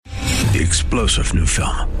the explosive new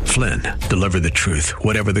film, Flynn, Deliver the Truth,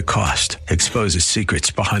 Whatever the Cost, exposes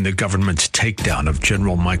secrets behind the government's takedown of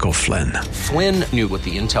General Michael Flynn. Flynn knew what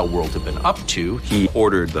the intel world had been up to. He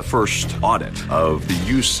ordered the first audit of the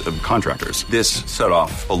use of contractors. This set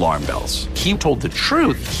off alarm bells. He told the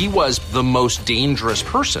truth. He was the most dangerous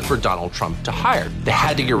person for Donald Trump to hire. They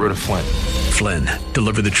had to get rid of Flynn. Flynn,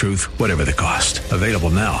 Deliver the Truth, Whatever the Cost. Available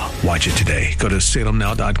now. Watch it today. Go to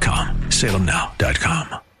salemnow.com.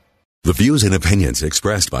 salemnow.com. The views and opinions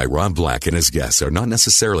expressed by Rob Black and his guests are not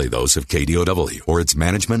necessarily those of KDOW or its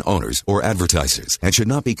management, owners, or advertisers and should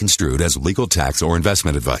not be construed as legal, tax, or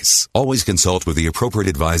investment advice. Always consult with the appropriate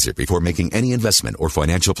advisor before making any investment or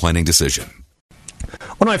financial planning decision.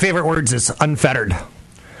 One of my favorite words is unfettered.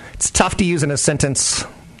 It's tough to use in a sentence.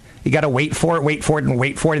 You got to wait for it, and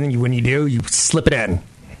then when you do, you slip it in.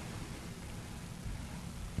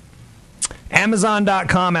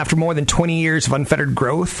 Amazon.com, after more than 20 years of unfettered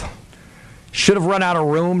growth, should have run out of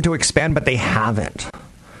room to expand, but they haven't.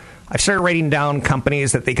 I've started writing down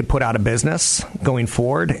companies that they could put out of business going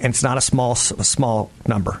forward, and it's not a small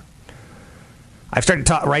number. I've started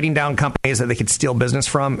writing down companies that they could steal business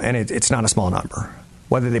from, and it's not a small number.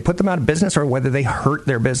 Whether they put them out of business or whether they hurt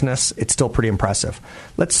their business, it's still pretty impressive.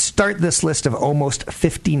 Let's start this list of almost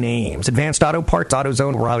 50 names. Advanced Auto Parts,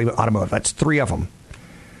 AutoZone, O'Reilly Automotive. That's 3 of them.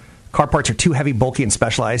 Car parts are too heavy, bulky, and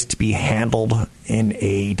specialized to be handled in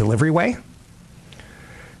a delivery way.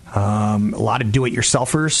 A lot of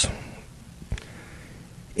do-it-yourselfers.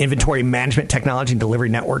 Inventory management technology and delivery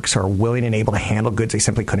networks are willing and able to handle goods they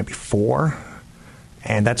simply couldn't before.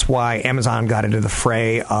 And that's why Amazon got into the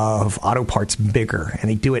fray of auto parts bigger.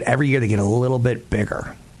 And they do it every year. They get a little bit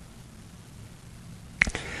bigger.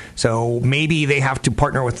 So maybe they have to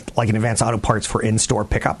partner with like an Advanced Auto Parts for in-store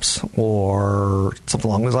pickups or something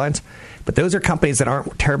along those lines. But those are companies that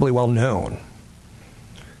aren't terribly well known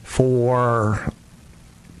for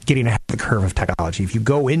getting ahead of the curve of technology. If you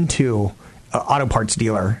go into an auto parts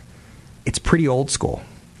dealer, it's pretty old school.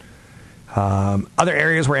 Other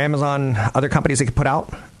areas where Amazon, other companies they could put out,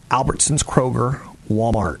 Albertsons, Kroger,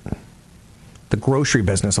 Walmart, the grocery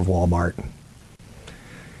business of Walmart.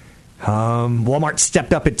 Walmart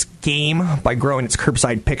stepped up its game by growing its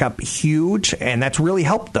curbside pickup huge, and that's really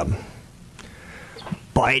helped them.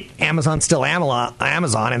 But Amazon's still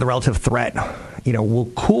Amazon, and the relative threat,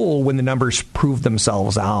 will cool when the numbers prove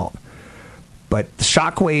themselves out. But the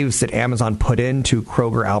shockwaves that Amazon put into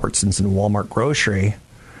Kroger, Albertsons, and Walmart grocery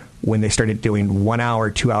when they started doing 1 hour,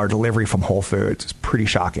 2 hour delivery from Whole Foods is pretty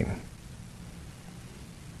shocking.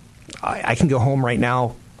 I can go home right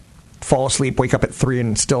now, fall asleep, wake up at 3,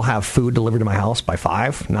 and still have food delivered to my house by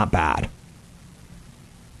 5. Not bad.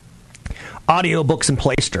 Audiobooks and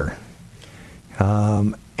Playster.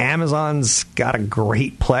 Amazon's got a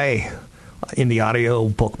great play in the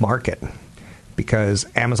audiobook market because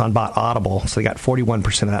Amazon bought Audible, so they got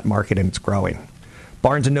 41% of that market, and it's growing.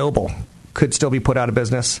 Barnes & Noble could still be put out of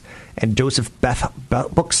business, and Joseph Beth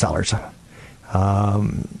booksellers. All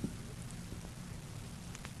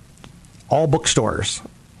bookstores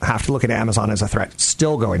have to look at Amazon as a threat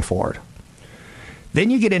still going forward. Then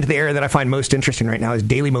you get into the area that I find most interesting right now is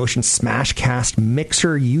Dailymotion, Smashcast,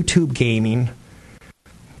 Mixer, YouTube gaming.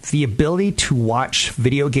 The ability to watch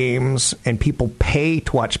video games and people pay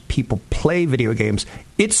to watch people play video games.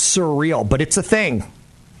 It's surreal, but it's a thing.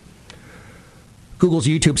 Google's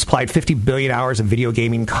YouTube supplied 50 billion hours of video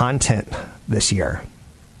gaming content this year.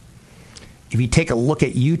 If you take a look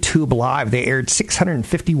at YouTube Live, they aired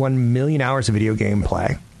 651 million hours of video game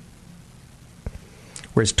play.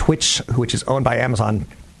 Whereas Twitch, which is owned by Amazon,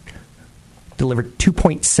 delivered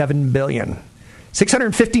 2.7 billion.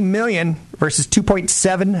 650 million versus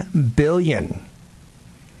 2.7 billion.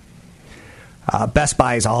 Best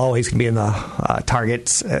Buy is always going to be in the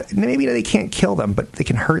targets. Maybe they can't kill them, but they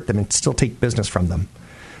can hurt them and still take business from them.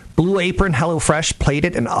 Blue Apron, HelloFresh, Played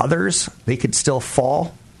It, and others, they could still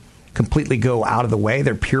fall, completely go out of the way.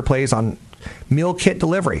 They're pure plays on meal kit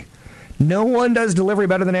delivery. No one does delivery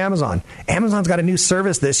better than Amazon. Amazon's got a new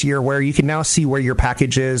service this year where you can now see where your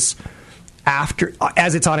package is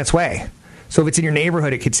as it's on its way. So if it's in your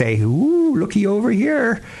neighborhood, it could say, ooh, looky over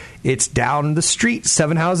here. It's down the street,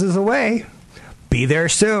 7 houses away. Be there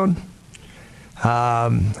soon. I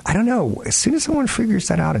don't know. As soon as someone figures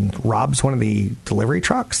that out and robs one of the delivery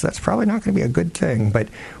trucks, that's probably not going to be a good thing. But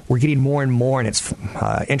we're getting more and more, and it's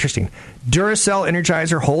interesting. Duracell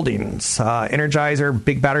Energizer Holdings. Energizer,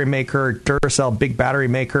 big battery maker. Duracell, big battery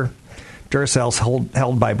maker. Duracell's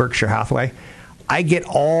held by Berkshire Hathaway. I get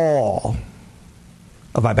all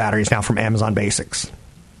of my batteries now from Amazon Basics.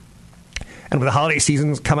 And with the holiday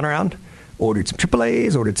seasons coming around, Ordered some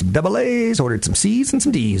AAAs, ordered some AA's, ordered some C's and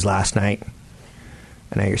some D's last night.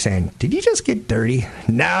 And now you're saying, did you just get dirty?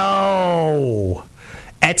 No!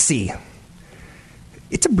 Etsy.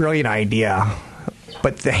 It's a brilliant idea,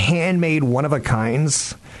 but the handmade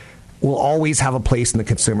one-of-a-kinds will always have a place in the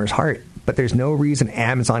consumer's heart. But there's no reason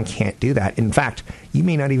Amazon can't do that. In fact, you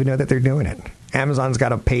may not even know that they're doing it. Amazon's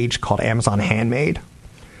got a page called Amazon Handmade,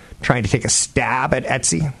 trying to take a stab at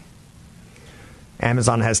Etsy.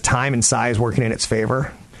 Amazon has time and size working in its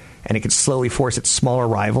favor, and it could slowly force its smaller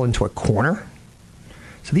rival into a corner.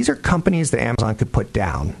 So these are companies that Amazon could put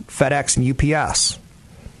down. FedEx and UPS.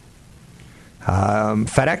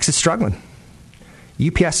 FedEx is struggling.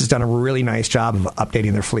 UPS has done a really nice job of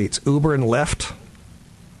updating their fleets. Uber and Lyft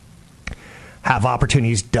have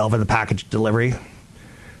opportunities to delve into package delivery,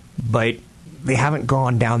 but they haven't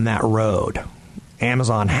gone down that road.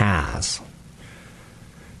 Amazon has.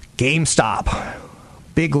 GameStop,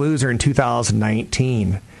 big loser in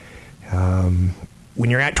 2019. When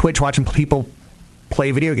you're at Twitch watching people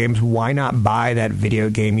play video games, why not buy that video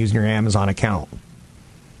game using your Amazon account?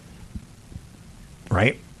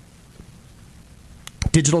 Right?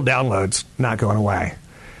 Digital downloads, not going away.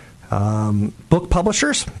 Book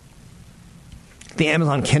publishers, the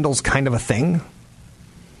Amazon Kindle's kind of a thing,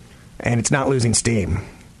 and it's not losing steam.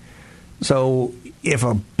 So if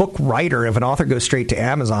a book writer, if an author goes straight to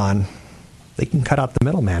Amazon, they can cut out the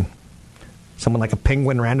middleman. Someone like a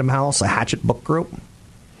Penguin Random House, a Hachette Book Group.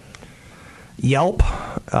 Yelp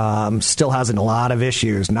still has a lot of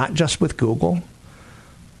issues, not just with Google,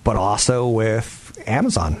 but also with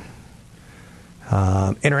Amazon.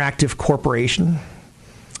 Interactive Corporation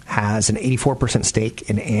has an 84% stake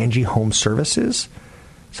in Angie Home Services.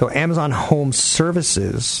 So Amazon Home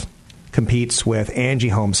Services competes with Angie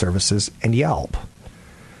Home Services and Yelp.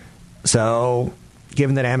 So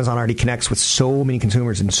given that Amazon already connects with so many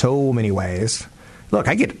consumers in so many ways, look,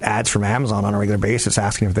 I get ads from Amazon on a regular basis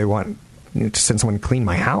asking if they want to send someone to clean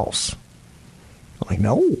my house. I'm like,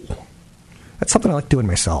 no. That's something I like doing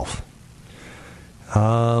myself.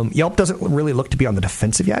 Yelp doesn't really look to be on the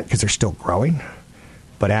defensive yet because they're still growing,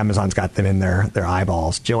 but Amazon's got them in their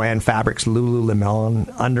eyeballs. Joanne Fabrics,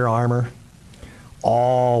 Lululemon, Under Armour,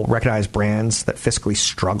 all recognized brands that fiscally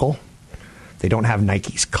struggle. They don't have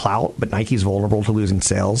Nike's clout, but Nike's vulnerable to losing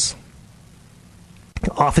sales.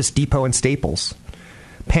 Office Depot and Staples.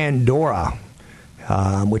 Pandora,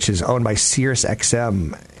 which is owned by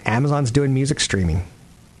SiriusXM. Amazon's doing music streaming.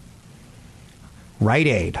 Rite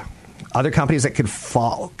Aid. Other companies that could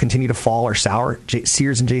continue to fall or sour,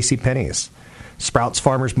 Sears and JCPenney's. Sprouts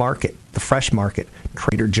Farmers Market, The Fresh Market,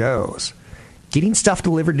 Trader Joe's. Getting stuff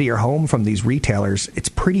delivered to your home from these retailers, it's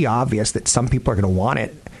pretty obvious that some people are going to want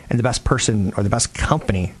it, and the best person or the best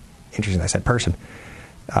company, interesting I said person,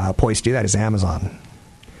 poised to do that is Amazon.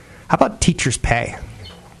 How about teachers' pay?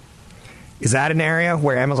 Is that an area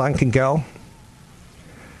where Amazon can go?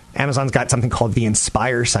 Amazon's got something called the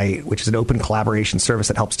Inspire site, which is an open collaboration service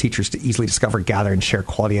that helps teachers to easily discover, gather, and share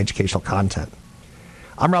quality educational content.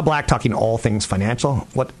 I'm Rob Black, talking all things financial.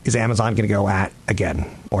 What is Amazon going to go at again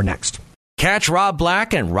or next? Catch Rob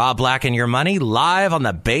Black and Rob Black and Your Money live on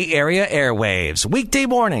the Bay Area airwaves, weekday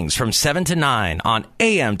mornings from 7 to 9 on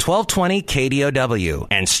AM 1220 KDOW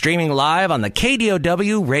and streaming live on the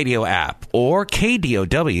KDOW radio app or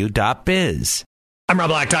KDOW.biz. I'm Rob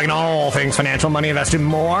Black, talking all things financial, money, investing,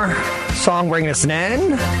 more. Song bringing us an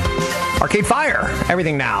end. Arcade Fire,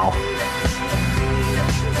 Everything Now.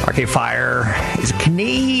 Arcade Fire is a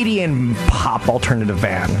Canadian pop alternative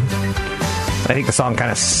band. I think the song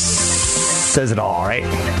kind of says it all, right?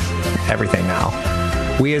 Everything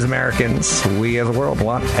now. We as Americans, we as a world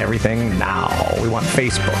want everything now. We want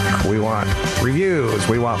Facebook. We want reviews.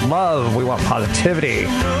 We want love. We want positivity.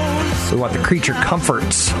 We want the creature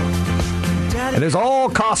comforts. And those all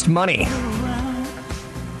cost money.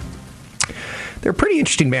 They're a pretty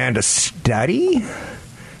interesting band to study.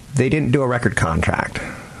 They didn't do a record contract.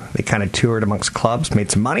 They kind of toured amongst clubs,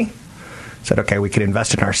 made some money, said, okay, we could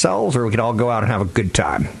invest in ourselves or we could all go out and have a good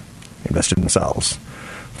time. Invested in themselves.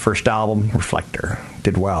 First album, Reflector,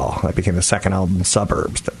 did well. That became the second album,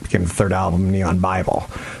 Suburbs. That became the third album, Neon Bible.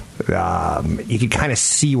 You could kind of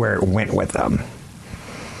see where it went with them.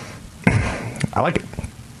 I like it.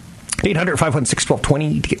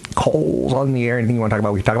 800-516-1220 to get calls on the air. Anything you want to talk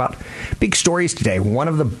about, we can talk about. Big stories today. One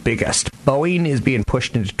of the biggest. Boeing is being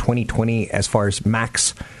pushed into 2020 as far as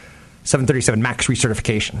MAX 737 MAX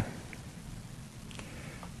recertification.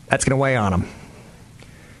 That's going to weigh on them.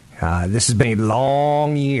 This has been a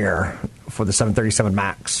long year for the 737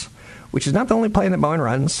 MAX, which is not the only plane that Boeing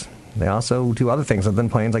runs. They also do other things other than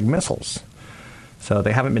planes like missiles. So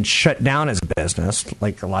they haven't been shut down as a business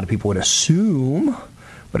like a lot of people would assume,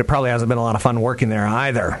 but it probably hasn't been a lot of fun working there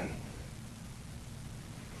either.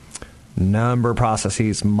 Number of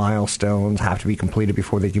processes, milestones have to be completed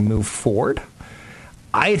before they can move forward.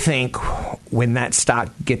 I think when that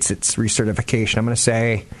stock gets its recertification, I'm going to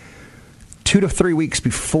say 2 to 3 weeks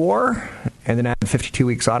before, and then add 52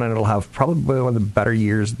 weeks on, and it'll have probably one of the better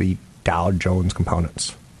years of the Dow Jones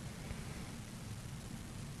components.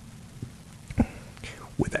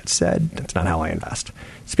 With that said, that's not how I invest.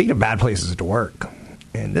 Speaking of bad places to work,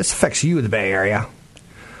 and this affects you in the Bay Area,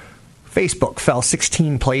 Facebook fell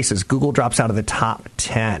 16 places. Google drops out of the top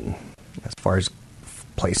 10 as far as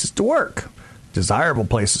places to work. Desirable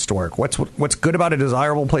places to work. What's good about a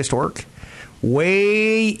desirable place to work?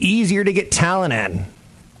 Way easier to get talent in.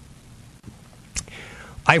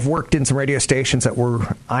 I've worked in some radio stations that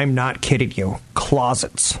were, I'm not kidding you,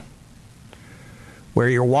 closets. Where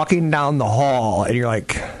you're walking down the hall and you're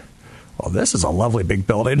like, well, this is a lovely big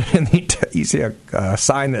building. And you see a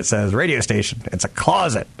sign that says radio station. It's a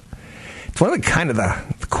closet. It's one of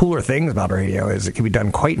the cooler things about radio is it can be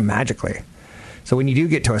done quite magically. So when you do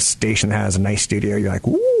get to a station that has a nice studio, you're like,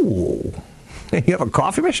 ooh. And you have a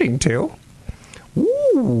coffee machine too.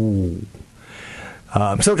 Ooh.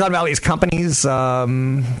 Silicon Valley's companies,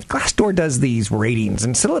 Glassdoor does these ratings,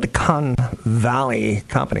 and Silicon Valley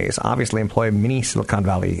companies obviously employ many Silicon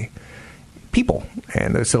Valley people.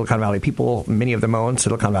 And those Silicon Valley people, many of them own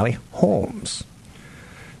Silicon Valley homes.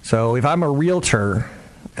 So if I'm a realtor,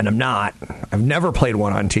 and I'm not, I've never played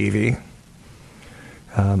one on TV,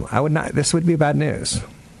 I would not. This would be bad news.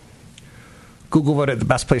 Google voted the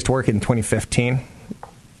best place to work in 2015.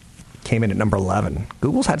 Came in at number 11.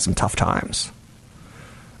 Google's had some tough times.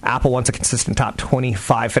 Apple, once a consistent top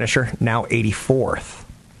 25 finisher, now 84th.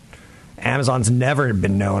 Amazon's never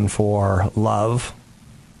been known for love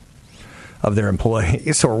of their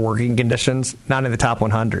employees or working conditions, not in the top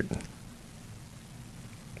 100.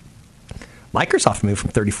 Microsoft moved from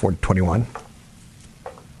 34 to 21.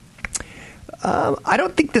 I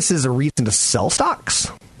don't think this is a reason to sell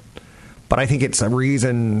stocks, but I think it's a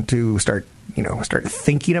reason to start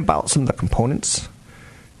thinking about some of the components.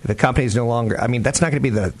 If the company is no longer, that's not going to be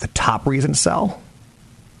the top reason to sell,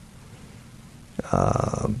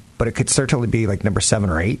 but it could certainly be like number 7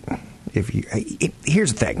 or 8.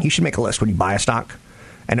 Here's the thing: you should make a list when you buy a stock,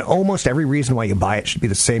 and almost every reason why you buy it should be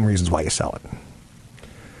the same reasons why you sell it.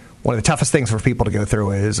 One of the toughest things for people to go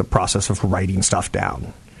through is a process of writing stuff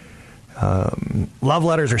down. Love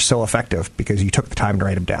letters are so effective because you took the time to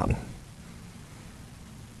write them down.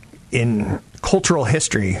 In cultural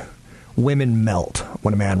history, women melt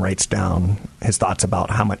when a man writes down his thoughts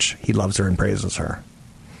about how much he loves her and praises her.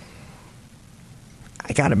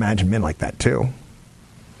 I got to imagine men like that too.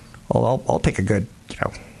 Well, I'll take a good,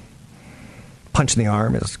 punch in the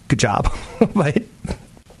arm is good job. But I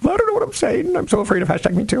don't know what I'm saying. I'm so afraid of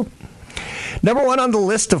 #MeToo. Number 1 on the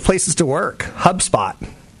list of places to work, HubSpot.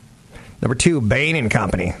 Number 2, Bain &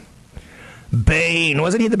 Company. Bane,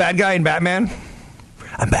 wasn't he the bad guy in Batman?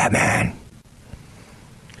 I'm Batman.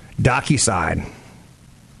 DocuSign.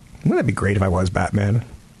 Wouldn't that be great if I was Batman?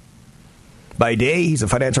 By day, he's a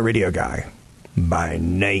financial radio guy. By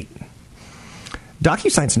night.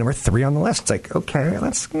 DocuSign's number 3 on the list. It's like, okay,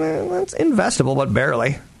 that's investable, but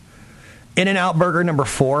barely. In-N-Out Burger, number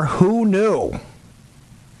 4. Who knew?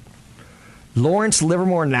 Lawrence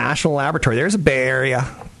Livermore National Laboratory. There's a Bay Area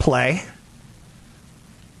play.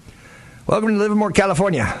 Welcome to Livermore,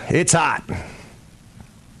 California. It's hot.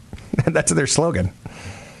 That's their slogan.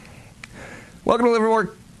 Welcome to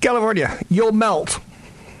Livermore, California. You'll melt.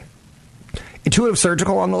 Intuitive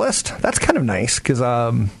Surgical on the list. That's kind of nice because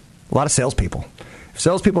a lot of salespeople. If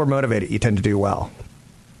salespeople are motivated, you tend to do well.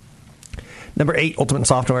 Number 8, Ultimate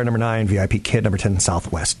Software. Number 9, VIP Kid. Number 10,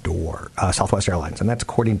 Southwest Airlines. And that's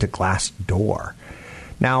according to Glassdoor.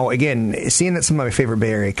 Now, again, seeing that some of my favorite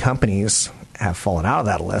Bay Area companies have fallen out of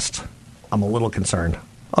that list, I'm a little concerned.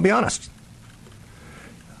 I'll be honest.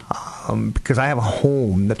 Because I have a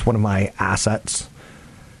home that's one of my assets.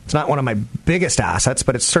 It's not one of my biggest assets,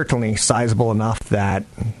 but it's certainly sizable enough that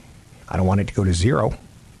I don't want it to go to zero.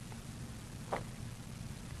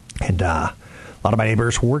 And a lot of my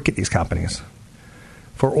neighbors work at these companies.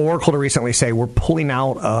 For Oracle to recently say, we're pulling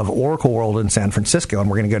out of Oracle World in San Francisco and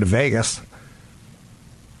we're going to go to Vegas,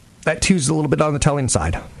 that too's a little bit on the telling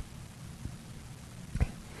side.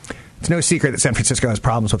 It's no secret that San Francisco has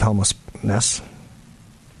problems with homelessness.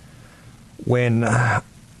 When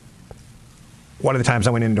one of the times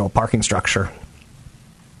I went into a parking structure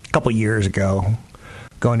a couple years ago,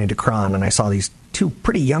 going into Cron, and I saw these 2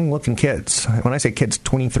 pretty young-looking kids. When I say kids,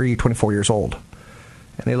 23, 24 years old.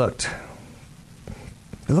 And they looked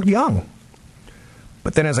They looked young.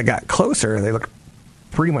 But then as I got closer, they looked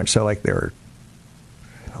pretty much so like they were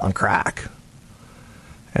on crack.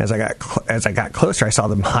 And as I got closer, I saw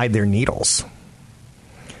them hide their needles.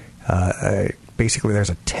 Basically, there's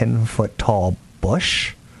a 10-foot tall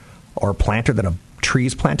bush or planter that a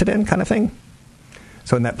tree's planted in, kind of thing.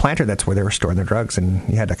 So in that planter, that's where they were storing their drugs, and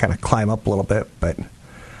you had to kind of climb up a little bit, but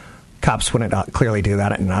cops wouldn't clearly do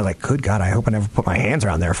that. And I was like, good God, I hope I never put my hands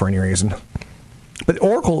around there for any reason. But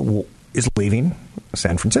Oracle is leaving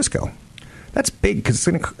San Francisco. That's big because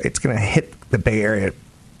it's going to hit the Bay Area at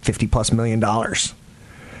 $50+ million.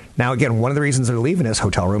 Now, again, one of the reasons they're leaving is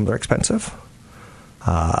hotel rooms are expensive.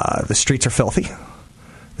 The streets are filthy.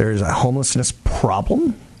 There's a homelessness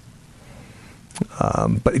problem.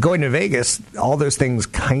 But going to Vegas, all those things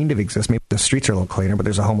kind of exist. Maybe the streets are a little cleaner, but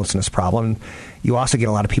there's a homelessness problem. You also get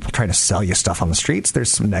a lot of people trying to sell you stuff on the streets.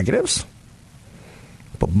 There's some negatives,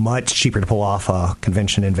 but much cheaper to pull off a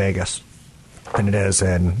convention in Vegas than it is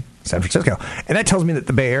in San Francisco. And that tells me that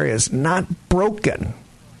the Bay Area is not broken.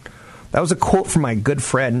 That was a quote from my good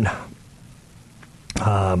friend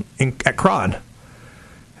at Cron,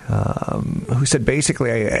 who said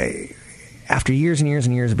basically, after years and years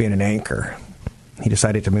and years of being an anchor, he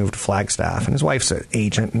decided to move to Flagstaff. And his wife's an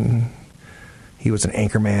agent, and he was an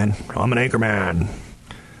anchor man. I'm an anchor man.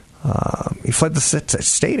 He fled the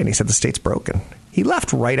state, and he said the state's broken. He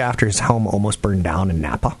left right after his home almost burned down in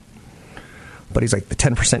Napa. But he's like, the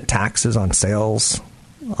 10% taxes on sales,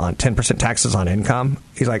 on 10% taxes on income.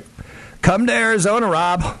 He's like, come to Arizona,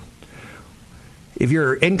 Rob. If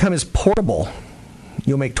your income is portable,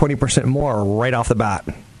 you'll make 20% more right off the bat.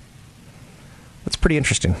 That's pretty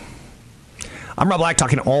interesting. I'm Rob Black,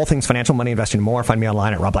 talking all things financial, money, investing, and more. Find me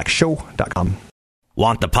online at robblackshow.com.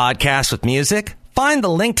 Want the podcast with music? Find the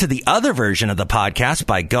link to the other version of the podcast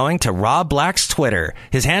by going to Rob Black's Twitter.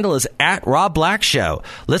 His handle is @RobBlackShow.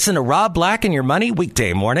 Listen to Rob Black and Your Money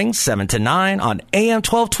weekday mornings, 7 to 9 on AM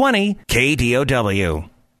 1220 KDOW.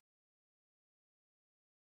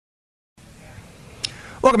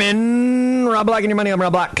 Welcome in, Rob Black and Your Money. I'm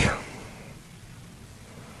Rob Black.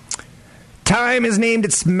 Time is named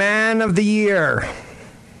its Man of the Year.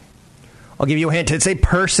 I'll give you a hint. It's a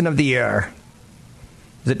Person of the Year.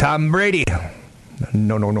 Is it Tom Brady?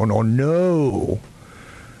 No.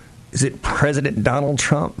 Is it President Donald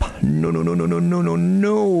Trump? No.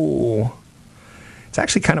 It's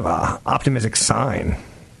actually kind of an optimistic sign.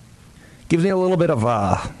 Gives me a little bit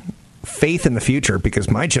of faith in the future, because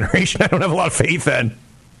my generation I don't have a lot of faith in.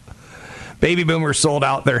 Baby boomers sold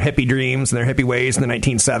out their hippie dreams and their hippie ways in the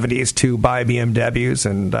 1970s to buy BMWs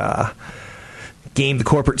and game the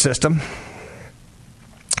corporate system.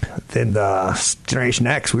 Then the Generation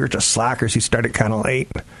X, we were just slackers who started kind of late.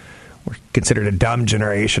 We're considered a dumb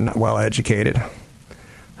generation, not well educated.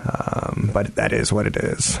 But that is what it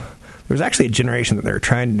is. There was actually a generation that they were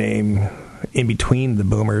trying to name in between the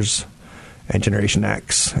boomers and Generation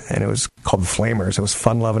X, and it was called the Flamers. It was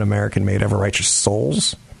fun-loving American made ever righteous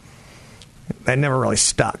souls. That never really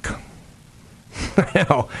stuck. I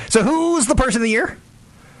know. So who's the Person of the Year?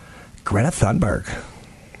 Greta Thunberg.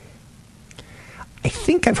 I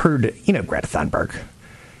think I've heard, Greta Thunberg.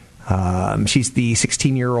 She's the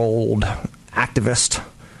 16-year-old activist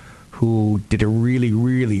who did a really,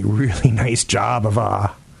 really, really nice job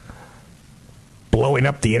of blowing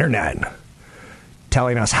up the internet,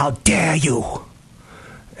 telling us, how dare you?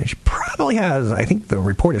 And she probably has, I think the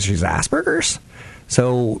report is she's Asperger's.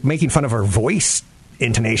 So making fun of her voice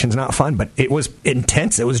intonation is not fun, but it was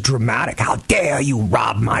intense. It was dramatic. How dare you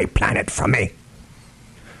rob my planet from me?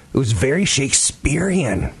 It was very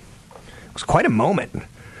Shakespearean. It was quite a moment.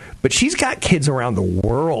 But she's got kids around the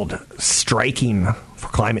world striking for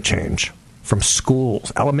climate change, from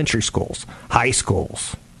schools, elementary schools, high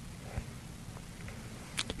schools.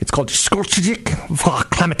 It's called Skolstrike för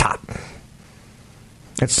klimatet.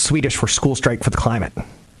 That's Swedish for school strike for the climate.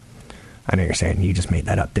 I know you're saying you just made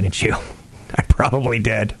that up, didn't you? I probably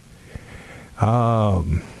did.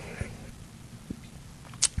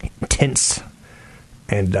 Intense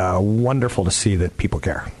and wonderful to see that people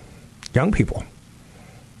care. Young people.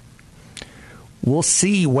 We'll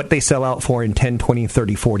see what they sell out for in 10, 20,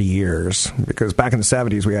 30, 40 years. Because back in the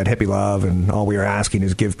 70s, we had hippie love, and all we were asking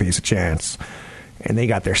is give peace a chance. And they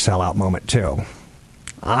got their sellout moment, too.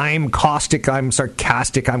 I'm caustic, I'm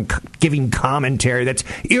sarcastic, I'm giving commentary that's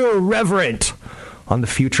irreverent on the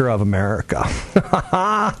future of America.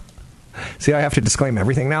 See, I have to disclaim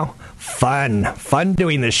everything now? Fun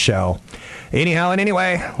doing this show. Anyhow and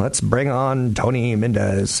anyway, let's bring on Tony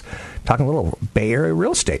Mendez, talking a little Bay Area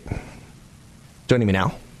real estate. Joining me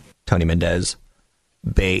now, Tony Mendez,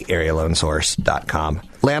 BayAreaLoanSource.com,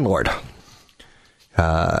 landlord.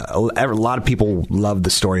 A lot of people love the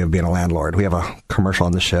story of being a landlord. We have a commercial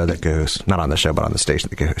on the show that goes, not on the show, but on the station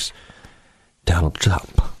that goes, Donald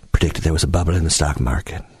Trump predicted there was a bubble in the stock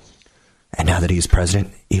market. And now that he's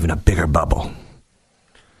president, even a bigger bubble.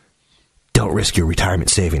 Don't risk your retirement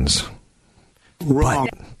savings. Wrong.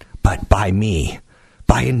 But buy me.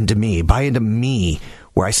 Buy into me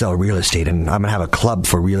where I sell real estate. And I'm going to have a club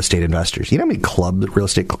for real estate investors. You know how many real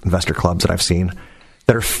estate investor clubs that I've seen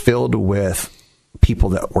that are filled with people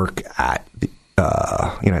that work at the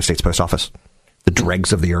United States Post Office, the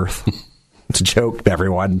dregs of the earth. It's a joke to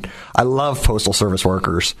everyone. I love postal service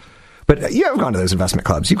workers, but you have gone to those investment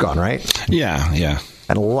clubs. You've gone, right? Yeah.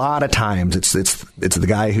 And a lot of times it's the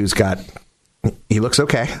guy who's he looks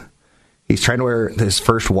okay. He's trying to wear his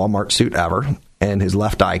first Walmart suit ever, and his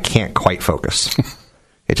left eye can't quite focus.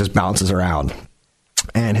 It just bounces around.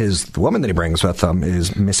 And the woman that he brings with him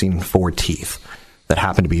is missing 4 teeth that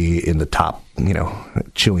happen to be in the top,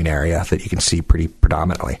 chewing area that you can see pretty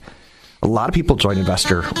predominantly. A lot of people join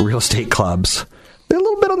investor real estate clubs. They're a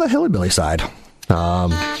little bit on the hillbilly side,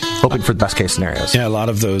 hoping for the best case scenarios. Yeah, a lot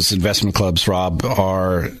of those investment clubs, Rob,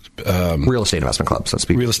 are real estate investment clubs.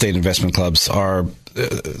 Real estate investment clubs are,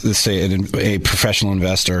 let's say, a professional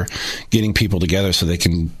investor getting people together so they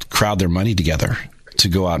can crowd their money together to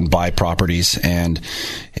go out and buy properties, and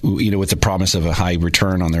with the promise of a high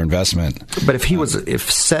return on their investment. But if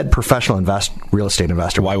said professional real estate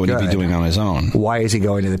investor, why would he be doing it on his own? Why is he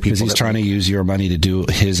going to the people? Because he's trying to use your money to do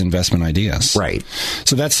his investment ideas. Right.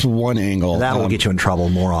 So that's one angle. That will get you in trouble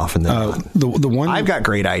more often than not. The one I've got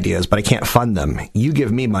great ideas, but I can't fund them. You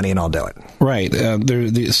give me money and I'll do it. Right.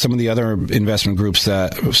 Some of the other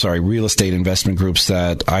real estate investment groups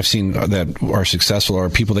that I've seen that are successful are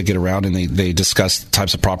people that get around and they discuss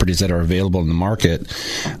types of properties that are available in the market,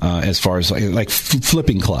 as far as like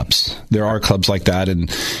flipping clubs. There are clubs like that, and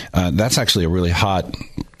that's actually a really hot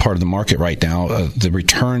part of the market right now. The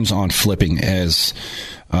returns on flipping hasn't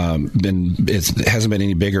been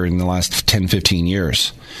any bigger in the last 10, 15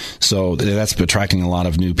 years. So that's attracting a lot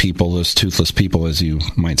of new people, those toothless people, as you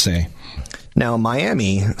might say. Now,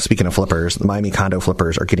 Miami, speaking of flippers, the Miami condo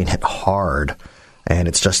flippers are getting hit hard, and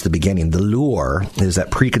it's just the beginning. The lure is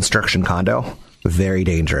that pre-construction condo, very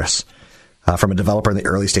dangerous. From a developer in the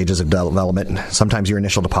early stages of development, sometimes your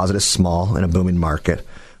initial deposit is small in a booming market,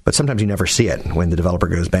 but sometimes you never see it when the developer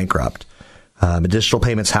goes bankrupt. Additional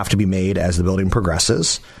payments have to be made as the building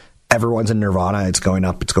progresses. Everyone's in nirvana. It's going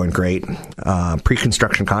up. It's going great.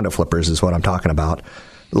 Pre-construction condo flippers is what I'm talking about.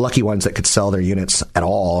 The lucky ones that could sell their units at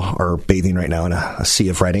all are bathing right now in a sea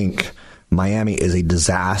of red ink. Miami is a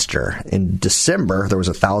disaster. In December, there was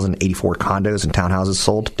 1,084 condos and townhouses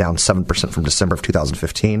sold, down 7% from December of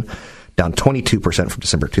 2015, down 22% from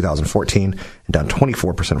December of 2014, and down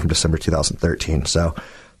 24% from December 2013. So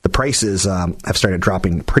the prices have started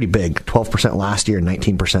dropping pretty big, 12% last year,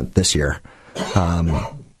 19% this year.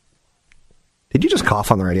 Did you just cough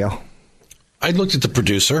on the radio? I looked at the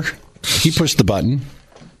producer. He pushed the button.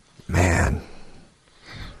 Man,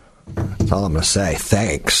 that's all I'm going to say.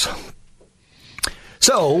 Thanks.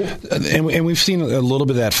 So, and we've seen a little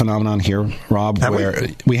bit of that phenomenon here, Rob.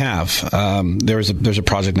 We have. There's a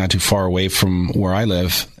project not too far away from where I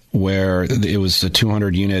live where it was a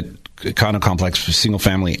 200-unit condo complex for single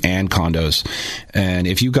family and condos. And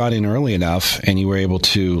if you got in early enough and you were able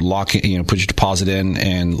to lock in, put your deposit in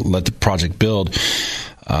and let the project build.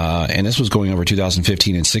 And this was going over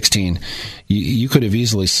 2015 and 16. You could have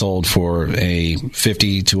easily sold for a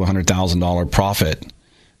 $50,000 to $100,000 profit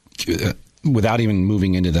without even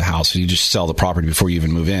moving into the house. You just sell the property before you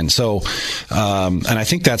even move in. So, and I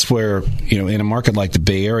think that's where, in a market like the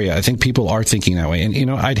Bay Area, I think people are thinking that way. And,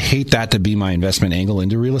 I'd hate that to be my investment angle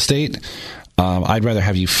into real estate. I'd rather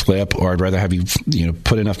have you flip, or I'd rather have you,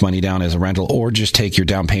 put enough money down as a rental, or just take your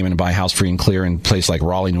down payment and buy a house free and clear in a place like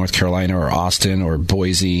Raleigh, North Carolina, or Austin, or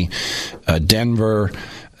Boise, Denver,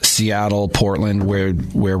 Seattle, Portland,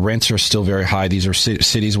 where rents are still very high. These are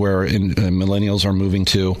cities where millennials are moving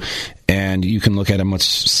to, and you can look at a much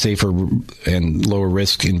safer and lower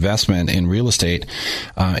risk investment in real estate.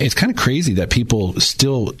 It's kind of crazy that people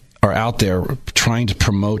still are out there trying to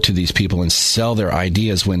promote to these people and sell their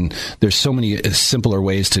ideas when there's so many simpler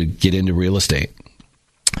ways to get into real estate.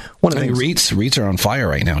 One of the REITs are on fire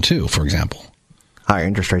right now too, for example. Higher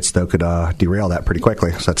interest rates, though, could derail that pretty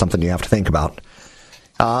quickly. So that's something you have to think about.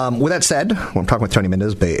 With that said, I'm talking with Tony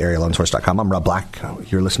Mendez, BayAreaLoanSource.com. I'm Rob Black.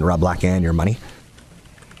 You're listening to Rob Black and Your Money.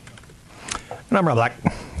 And I'm Rob Black.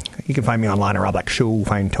 You can find me online at Rob Black Show.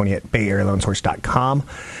 Find Tony at BayAreaLoanSource.com.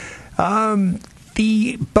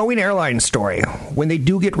 The Boeing Airlines story, when they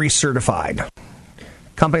do get recertified,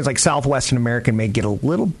 Companies like Southwest and American may get a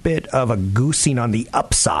little bit of a goosing on the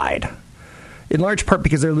upside, in large part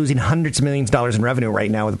because they're losing hundreds of millions of dollars in revenue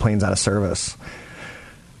right now with the planes out of service.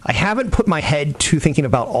 I haven't put my head to thinking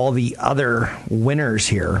about all the other winners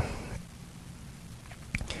here,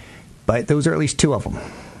 but those are at least two of them.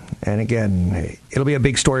 And again, it'll be a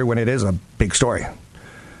big story when it is a big story.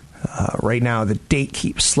 Right now, the date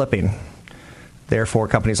keeps slipping. Therefore,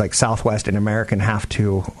 companies like Southwest and American have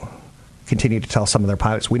to continue to tell some of their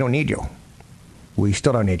pilots, we don't need you. We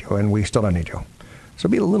still don't need you, and we still don't need you. So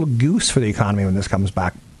it'll be a little goose for the economy when this comes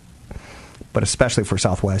back, but especially for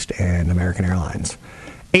Southwest and American Airlines.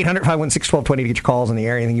 800-516-1220 to get your calls in the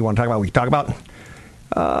area. Anything you want to talk about, we can talk about.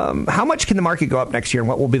 How much can the market go up next year, and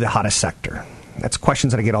what will be the hottest sector? That's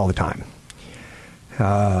questions that I get all the time.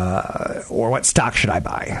 Or what stock should I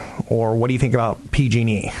buy? Or what do you think about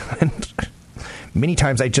PG&E? And many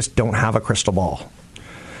times I just don't have a crystal ball.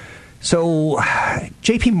 So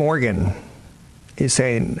JP Morgan is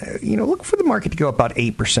saying, look for the market to go up about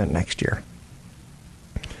 8% next year.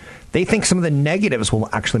 They think some of the negatives will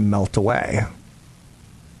actually melt away.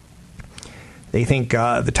 They think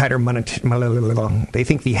the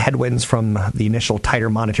headwinds from the initial tighter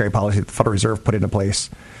monetary policy that the Federal Reserve put into place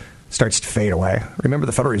starts to fade away. Remember,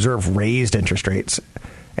 the Federal Reserve raised interest rates,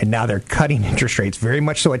 and now they're cutting interest rates, very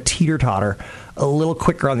much so a teeter-totter, a little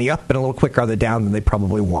quicker on the up and a little quicker on the down than they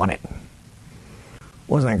probably wanted.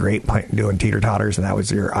 Wasn't that great doing teeter-totters, and that was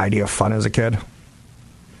your idea of fun as a kid?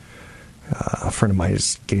 A friend of mine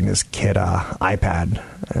is getting this kid an iPad,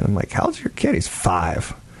 and I'm like, how's your kid? He's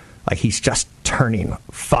 5. Like, he's just turning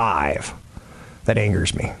 5. That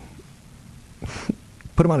angers me.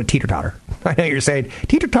 Put him on a teeter-totter. I know you're saying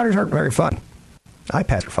teeter-totters aren't very fun.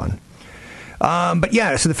 iPads are fun. But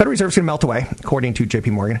yeah, so the Federal Reserve is going to melt away, according to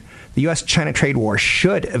JP Morgan. The U.S.-China trade war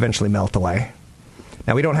should eventually melt away.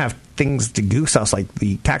 Now, we don't have things to goose us like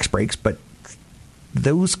the tax breaks, but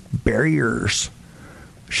those barriers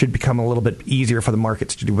should become a little bit easier for the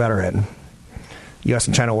markets to do better in. U.S.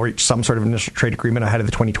 and China will reach some sort of initial trade agreement ahead of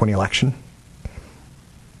the 2020 election,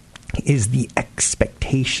 is the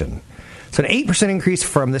expectation. So an 8% increase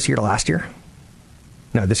from this year to last year.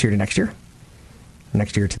 No, this year to next year.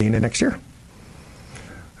 Next year to the end of next year.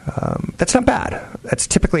 That's not bad. That's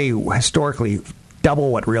typically, historically,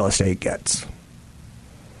 double what real estate gets.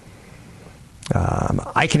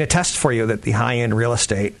 I can attest for you that the high-end real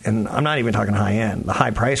estate, and I'm not even talking high-end, the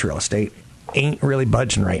high-price real estate ain't really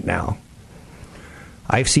budging right now.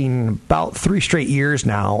 I've seen about 3 straight years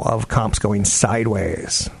now of comps going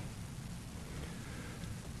sideways.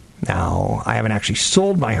 Now, I haven't actually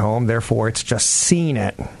sold my home, therefore it's just seen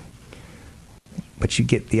it. But you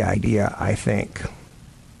get the idea, I think.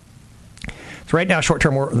 So right now,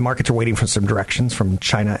 short-term, the markets are waiting for some directions from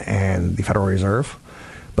China and the Federal Reserve.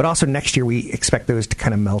 But also next year, we expect those to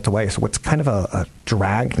kind of melt away. So what's kind of a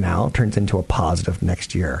drag now turns into a positive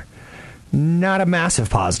next year. Not a massive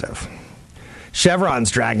positive. Chevron's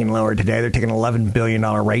dragging lower today. They're taking an $11 billion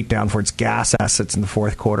write-down for its gas assets in the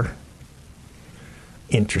fourth quarter.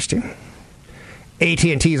 Interesting.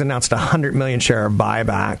 AT&T's announced a 100 million share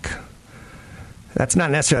buyback. That's not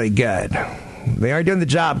necessarily good. They are doing the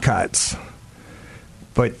job cuts.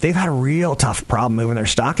 But they've had a real tough problem moving their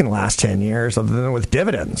stock in the last 10 years, other than with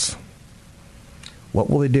dividends. What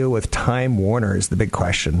will they do with Time Warner is the big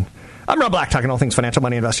question. I'm Rob Black, talking all things financial,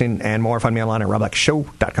 money, investing, and more. Find me online at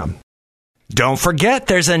robblackshow.com. Don't forget,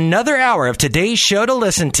 there's another hour of today's show to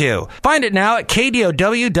listen to. Find it now at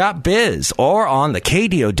KDOW.biz or on the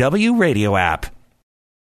KDOW radio app.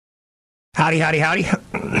 Howdy, howdy, howdy.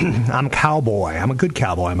 I'm a cowboy. I'm a good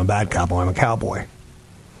cowboy. I'm a bad cowboy. I'm a cowboy.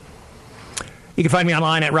 You can find me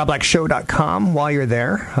online at robblackshow.com. While you're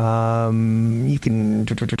there, you can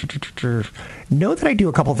know that I do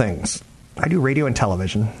a couple things. I do radio and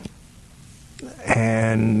television.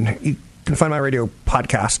 And you can find my radio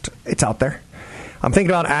podcast. It's out there. I'm thinking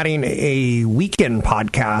about adding a weekend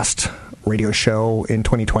podcast radio show in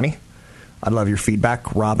 2020. I'd love your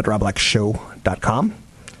feedback, rob@robblackshow.com.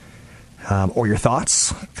 Or your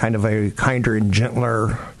thoughts. Kind of a kinder and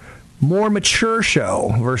gentler, more mature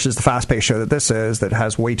show versus the fast-paced show that this is, that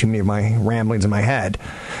has way too many of my ramblings in my head.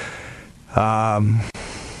 But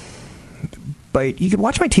you can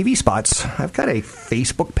watch my TV spots. I've got a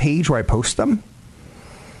Facebook page where I post them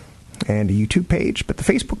and a YouTube page. But the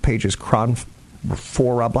Facebook page is Cron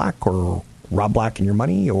for Rob Black, or Rob Black and Your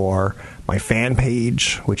Money, or my fan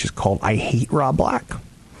page, which is called I Hate Rob Black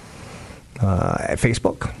at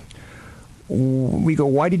Facebook. We go,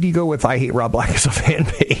 why did you go with I Hate Rob Black as a fan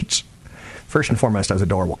page? First and foremost, I was an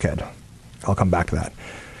adorable kid. I'll come back to that.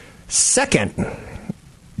 Second,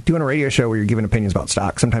 doing a radio show where you're giving opinions about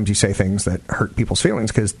stock, sometimes you say things that hurt people's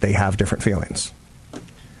feelings because they have different feelings.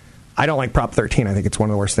 I don't like Prop 13. I think it's one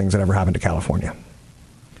of the worst things that ever happened to California.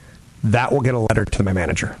 That will get a letter to my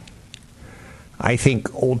manager. I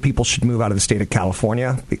think old people should move out of the state of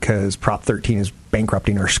California because Prop 13 is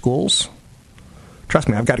bankrupting our schools. Trust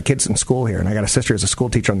me, I've got kids in school here, and I got a sister as a school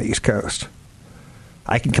teacher on the East Coast.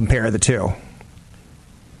 I can compare the two.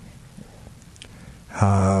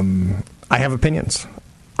 I have opinions.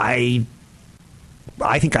 I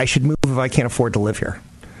think I should move if I can't afford to live here.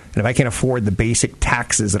 And if I can't afford the basic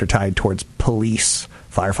taxes that are tied towards police,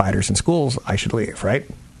 firefighters, and schools, I should leave, right?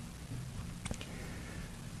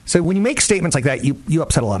 So when you make statements like that, you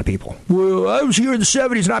upset a lot of people. Well, I was here in the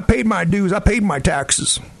 70s and I paid my dues. I paid my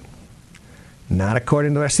taxes. Not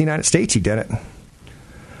according to the rest of the United States, you did it.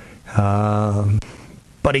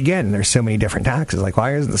 But again, there's so many different taxes. Like,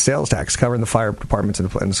 why isn't the sales tax covering the fire departments and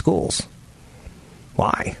the schools?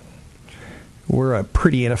 Why? We're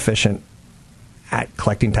pretty inefficient at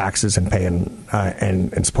collecting taxes and paying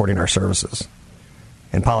and supporting our services.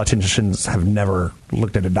 And politicians have never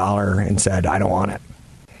looked at a dollar and said, I don't want it.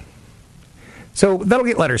 So that'll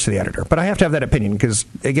get letters to the editor. But I have to have that opinion because,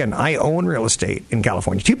 again, I own real estate in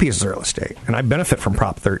California, 2 pieces of real estate. And I benefit from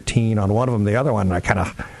Prop 13 on one of them. The other one, it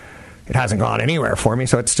hasn't gone anywhere for me,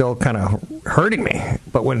 so it's still kind of hurting me.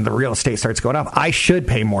 But when the real estate starts going up, I should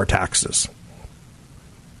pay more taxes.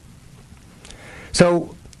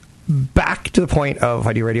 So back to the point of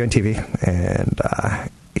I do radio and TV, and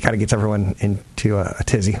it kind of gets everyone into a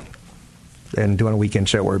tizzy. And doing a weekend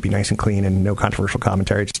show where it'd be nice and clean and no controversial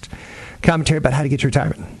commentary, just commentary about how to get your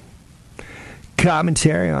retirement.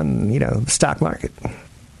 Commentary on, the stock market.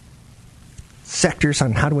 Sectors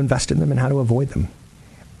on how to invest in them and how to avoid them.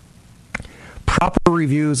 Proper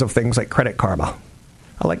reviews of things like Credit Karma.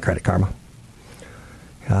 I like Credit Karma.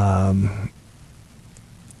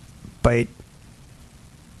 But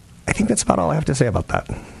I think that's about all I have to say about that.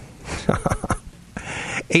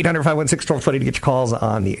 800-516-1220 to get your calls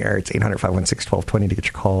on the air. It's 800-516-1220 to get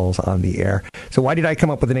your calls on the air. So why did I come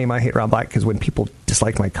up with the name I Hate Rob Black? Because when people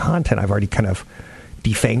dislike my content, I've already kind of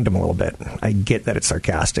defanged them a little bit. I get that it's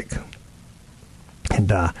sarcastic. And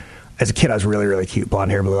as a kid, I was really, really cute.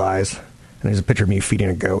 Blonde hair, blue eyes. And there's a picture of me feeding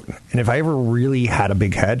a goat. And if I ever really had a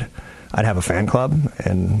big head, I'd have a fan club.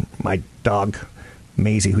 And my dog,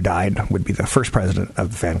 Maisie, who died, would be the first president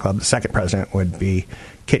of the fan club. The second president would be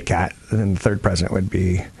Kit Kat. And then the third president would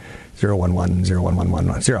be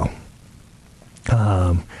 011011110.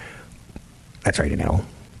 That's right,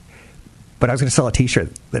 But I was going to sell a T-shirt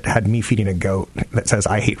that had me feeding a goat that says,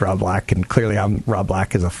 I hate Rob Black. And clearly I'm Rob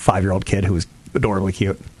Black as a 5-year-old kid who was adorably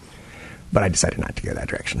cute. But I decided not to go that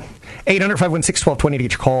direction. 800-516-1220 to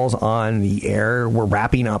get your calls on the air. We're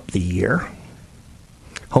wrapping up the year.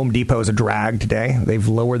 Home Depot is a drag today. They've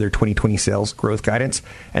lowered their 2020 sales growth guidance,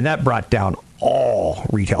 and that brought down all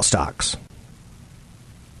retail stocks.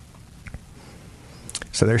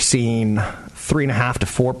 So they're seeing 3.5% to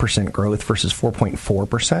 4% growth versus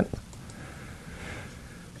 4.4%.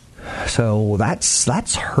 So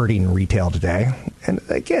that's hurting retail today. And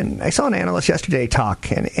again, I saw an analyst yesterday talk,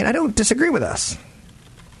 and I don't disagree with us.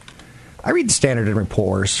 I read the Standard &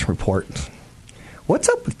 Poor's report. What's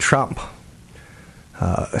up with Trump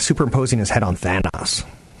superimposing his head on Thanos?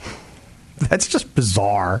 That's just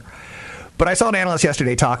bizarre. But I saw an analyst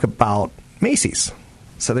yesterday talk about Macy's.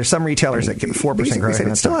 So there's some retailers that get 4% growth,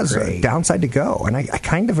 and it still has a downside to go. And I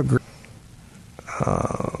kind of agree.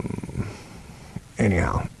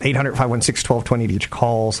 Anyhow, 800-516-1220 to get your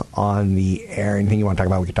calls on the air. Anything you want to talk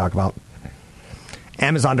about, we can talk about.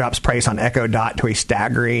 Amazon drops price on Echo Dot to a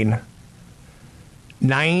staggering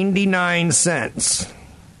 99 cents.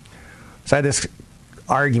 So I had this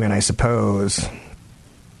argument, I suppose,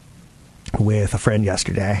 with a friend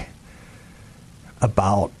yesterday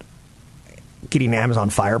about getting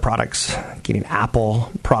Amazon Fire products, getting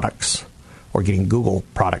Apple products, or getting Google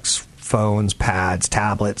products, phones, pads,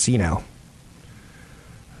 tablets,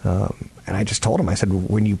 and I just told him, I said,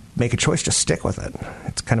 when you make a choice, just stick with it.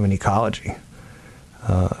 It's kind of an ecology.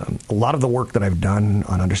 A lot of the work that I've done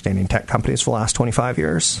on understanding tech companies for the last 25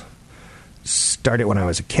 years started when I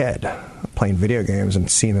was a kid, playing video games and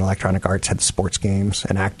seeing that Electronic Arts had sports games,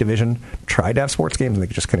 and Activision tried to have sports games and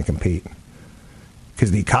they just couldn't compete.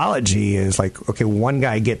 Because the ecology is like, okay, one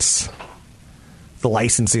guy gets the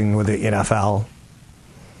licensing with the NFL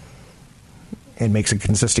and makes a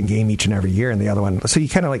consistent game each and every year, and the other one. So you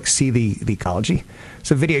kind of like see the ecology.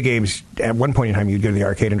 So video games, at one point in time, you'd go to the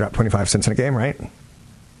arcade and drop 25 cents in a game, right? And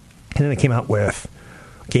then they came out with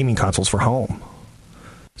gaming consoles for home.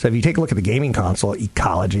 So if you take a look at the gaming console,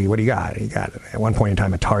 Ecology, what do you got? You got, at one point in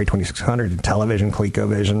time, Atari 2600, and Television,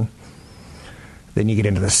 ColecoVision. Then you get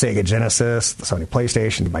into the Sega Genesis, the Sony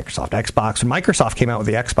PlayStation, the Microsoft Xbox. When Microsoft came out with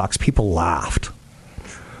the Xbox, people laughed.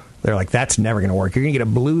 They're like, that's never going to work. You're going to get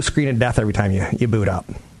a blue screen of death every time you boot up.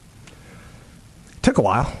 It took a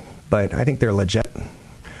while, but I think they're legit.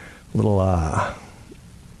 Little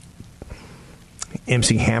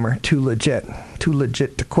MC Hammer, too legit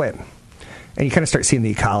to quit. And you kind of start seeing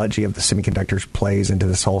the ecology of the semiconductors plays into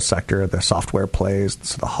this whole sector. The software plays,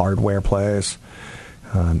 so the hardware plays.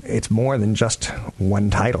 It's more than just one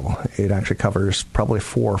title. It actually covers probably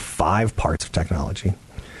 4 or 5 parts of technology.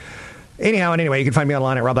 Anyhow and anyway, you can find me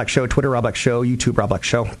online at Rob Black Show, Twitter Rob Black Show, YouTube Rob Black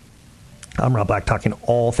Show. I'm Rob Black, talking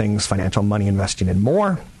all things financial, money, investing, and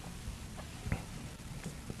more.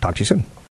 Talk to you soon.